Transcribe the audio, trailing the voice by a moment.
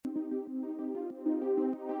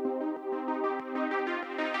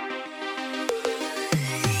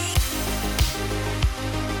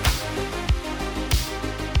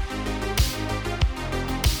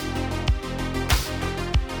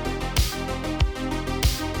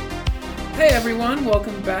Hey everyone,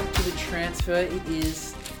 welcome back to The Transfer. It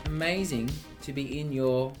is amazing to be in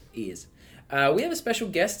your ears. We have a special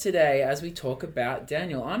guest today as we talk about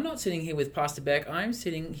Daniel. I'm not sitting here with Pastor Beck, I'm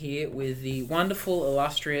sitting here with the wonderful,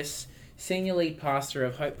 illustrious, senior lead pastor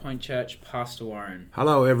of Hope Point Church, Pastor Warren.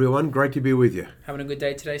 Hello everyone, great to be with you. Having a good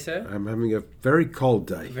day today, sir? I'm having a very cold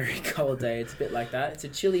day. Very cold day, it's a bit like that. It's a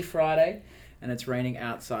chilly Friday and it's raining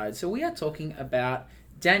outside. So we are talking about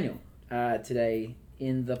Daniel today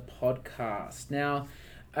in the podcast. Now,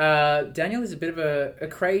 Daniel is a bit of a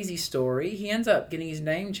crazy story. He ends up getting his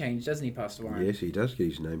name changed, doesn't he, Pastor Warren? Yes, he does get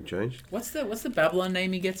his name changed. What's the Babylon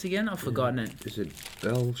name he gets again? I've forgotten it. Is it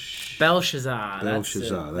Belshazzar.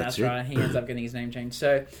 Belshazzar, That's it. right. He ends up getting his name changed.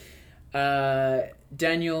 So,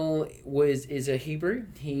 Daniel is a Hebrew.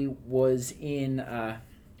 He was in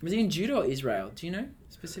Judah or Israel? Do you know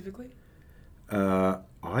specifically? That's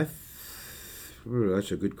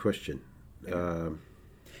a good question.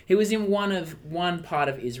 He was in one part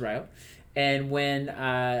of Israel, and when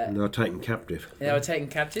they were taken captive.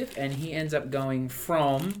 And he ends up going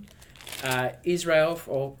from Israel,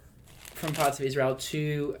 or from parts of Israel,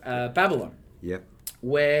 to Babylon. Yep.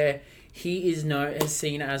 Where he is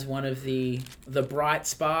seen as one of the bright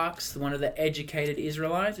sparks, one of the educated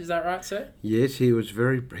Israelites. Is that right, sir? Yes, he was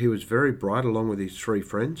very bright, along with his three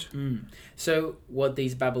friends. So what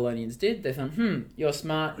these Babylonians did, they thought, you're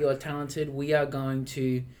smart, you're talented. We are going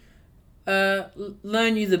to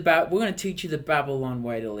learn you we're going to teach you the Babylon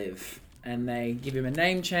way to live. And they give him a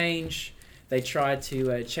name change. They try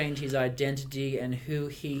to change his identity and who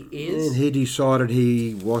he is. And he decided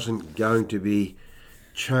he wasn't going to be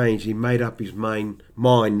changed. He made up his mind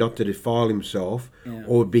not to defile himself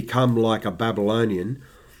or become like a Babylonian,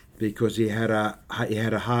 because he had a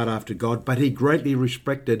heart after God, but he greatly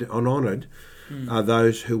respected and honoured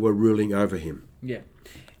those who were ruling over him. Yeah.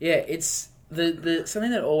 It's the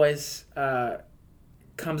something that always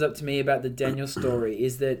comes up to me about the Daniel story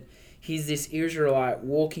is that he's this Israelite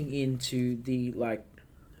walking into the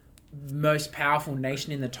most powerful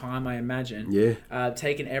nation in the time, I imagine. Yeah.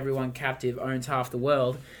 Taking everyone captive, owns half the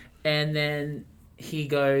world, and then he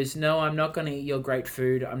goes, no, I'm not going to eat your great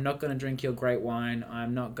food. I'm not going to drink your great wine.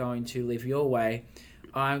 I'm not going to live your way.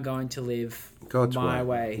 I'm going to live God's my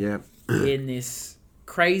way in this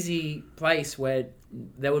crazy place where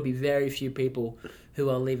there would be very few people who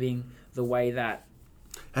are living the way that.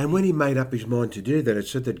 And when he made up his mind to do that, it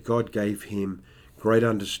said that God gave him great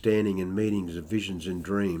understanding and meanings of visions and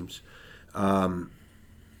dreams. And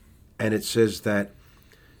it says that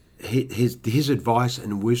his advice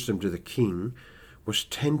and wisdom to the king was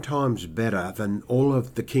 10 times better than all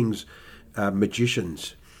of the king's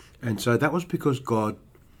magicians. And so that was because God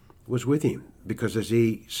was with him. Because as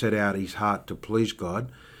he set out his heart to please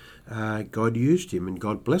God, God used him and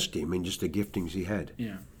God blessed him in just the giftings he had.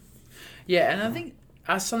 Yeah, and I think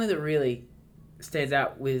something that really stands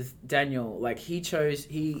out with Daniel, he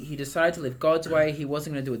decided to live God's way. He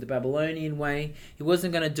wasn't going to do it the Babylonian way. He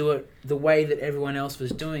wasn't going to do it the way that everyone else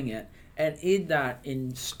was doing it. And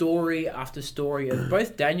in story after story of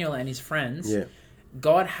both Daniel and his friends,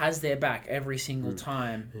 God has their back every single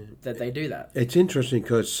time that they do that. It's interesting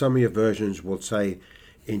because some of your versions will say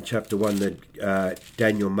in chapter 1 that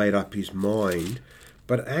Daniel made up his mind,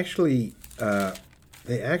 but actually the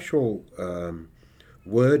actual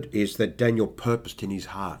word is that Daniel purposed in his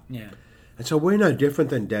heart. Yeah. And so we're no different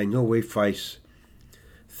than Daniel. We face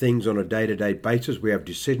things on a day-to-day basis. We have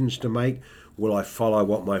decisions to make. Will I follow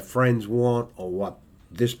what my friends want, or what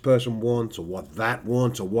this person wants, or what that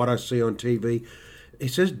wants, or what I see on TV? It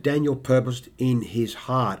says Daniel purposed in his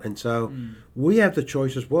heart. And so we have the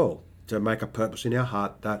choice as well to make a purpose in our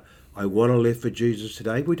heart that I want to live for Jesus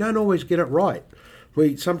today. We don't always get it right.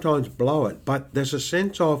 We sometimes blow it. But there's a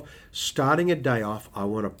sense of starting a day off, I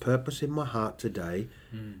want a purpose in my heart today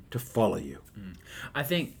to follow you. I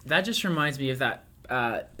think that just reminds me of that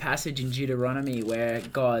passage in Deuteronomy where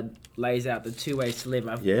God lays out the two ways to live.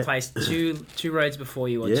 I've placed two roads before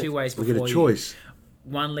you, or two ways before you. We get a choice.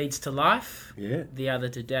 One leads to life, the other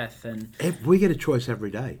to death. And we get a choice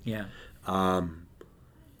every day. Yeah.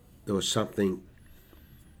 There was something,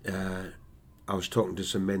 I was talking to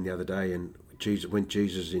some men the other day, and when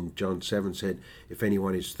Jesus in John 7 said, if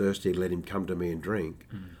anyone is thirsty, let him come to me and drink.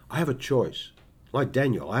 I have a choice. Like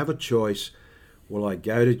Daniel, I have a choice. Will I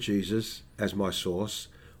go to Jesus as my source,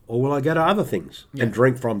 or will I go to other things and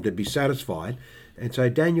drink from to be satisfied? And so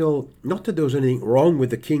Daniel, not that there was anything wrong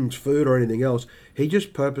with the king's food or anything else, he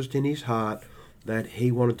just purposed in his heart that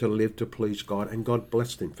he wanted to live to please God, and God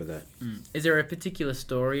blessed him for that. Is there a particular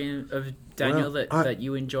story of Daniel that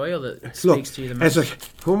you enjoy, or that speaks to you the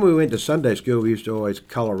most? When we went to Sunday school, we used to always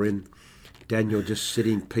colour in Daniel just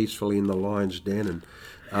sitting peacefully in the lion's den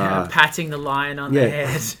and patting the lion on the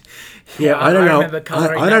head. I don't know. remember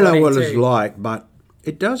coloring I don't that know one what in it's too. like, but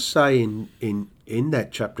it does say in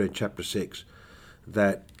that chapter, in chapter 6,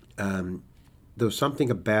 that there was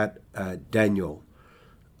something about Daniel.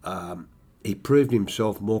 He proved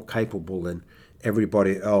himself more capable than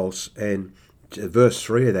everybody else. And verse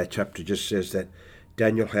 3 of that chapter just says that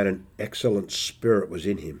Daniel had an excellent spirit was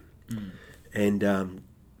in him. And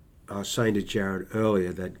I was saying to Jared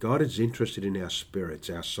earlier that God is interested in our spirits,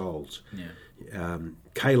 our souls.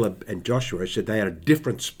 Caleb and Joshua said they had a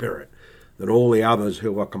different spirit than all the others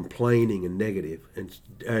who were complaining and negative.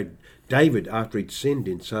 And David, after he'd sinned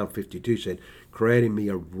in Psalm 52, said, create in me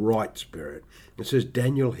a right spirit. It says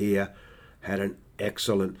Daniel here had an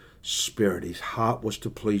excellent spirit. His heart was to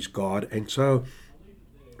please God. And so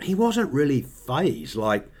he wasn't really fazed.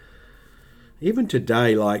 Like, even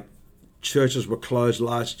today, like, churches were closed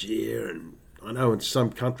last year, and I know in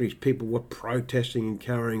some countries people were protesting and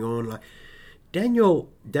carrying on. Like,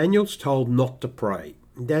 Daniel's told not to pray.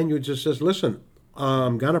 Daniel just says, listen,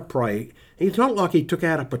 I'm going to pray. It's not like he took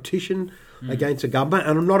out a petition against the government,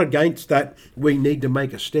 and I'm not against that we need to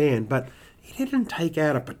make a stand, but he didn't take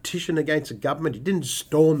out a petition against the government. He didn't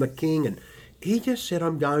storm the king, and he just said,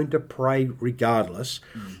 I'm going to pray regardless.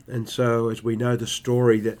 And so, as we know the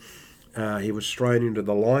story, that he was thrown into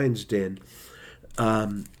the lion's den.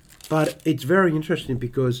 But it's very interesting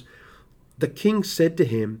because the king said to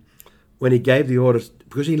him when he gave the orders,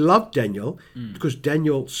 because he loved Daniel, because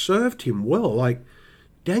Daniel served him well. Like,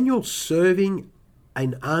 Daniel serving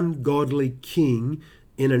an ungodly king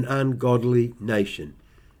in an ungodly nation.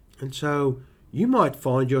 And so you might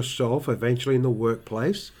find yourself eventually in the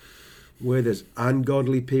workplace where there's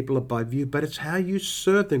ungodly people above you, but it's how you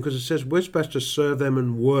serve them, because it says we're supposed to serve them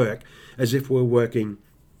and work as if we're working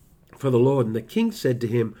for the Lord. And the king said to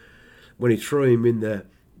him when he threw him in the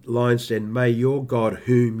lion's den, may your God,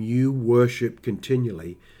 whom you worship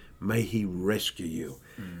continually, may he rescue you.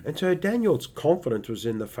 And so Daniel's confidence was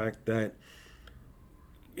in the fact that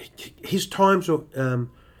his times were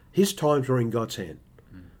in God's hand.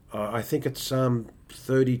 I think it's Psalm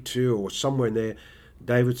 32 or somewhere in there,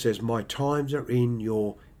 David says, my times are in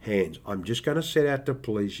your hands. I'm just going to set out to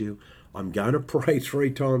please you. I'm going to pray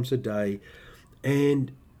 3 times a day.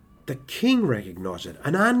 And the king recognized it.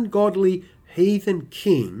 An ungodly heathen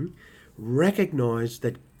king recognized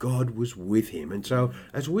that God was with him. And so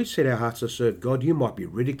as we set our hearts to serve God, you might be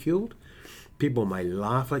ridiculed. People may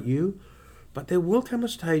laugh at you. But there will come a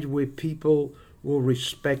stage where people will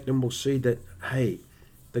respect and will see that, hey,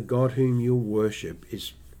 the God whom you worship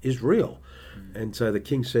is real. And so the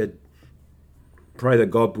king said, pray that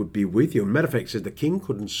God would be with you. And matter of fact, says the king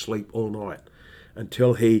couldn't sleep all night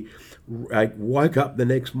until he woke up the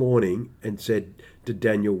next morning and said to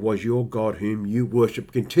Daniel, was your God whom you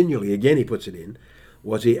worship continually, again he puts it in,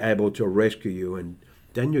 was he able to rescue you? And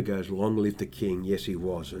Daniel goes, long live the king. Yes, he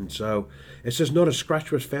was. And so it says not a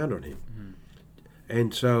scratch was found on him.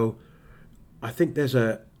 And so I think there's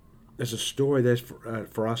a story there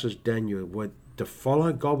for us as Daniel, where to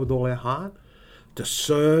follow God with all our heart, to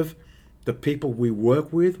serve the people we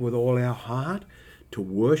work with all our heart, to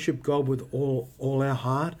worship God with all our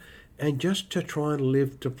heart, and just to try and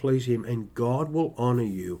live to please him. And God will honor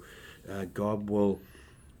you. God will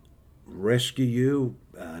rescue you.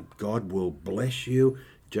 God will bless you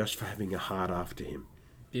just for having a heart after him.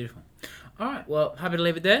 Beautiful. All right, well, happy to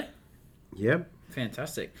leave it there. Yep.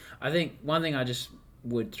 Fantastic. I think one thing I just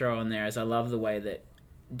would throw on there is I love the way that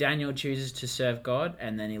Daniel chooses to serve God,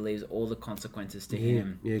 and then he leaves all the consequences to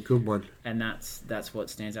him. Yeah, good one. And that's what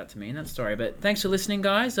stands out to me in that story. But thanks for listening,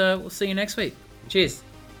 guys. We'll see you next week. Cheers.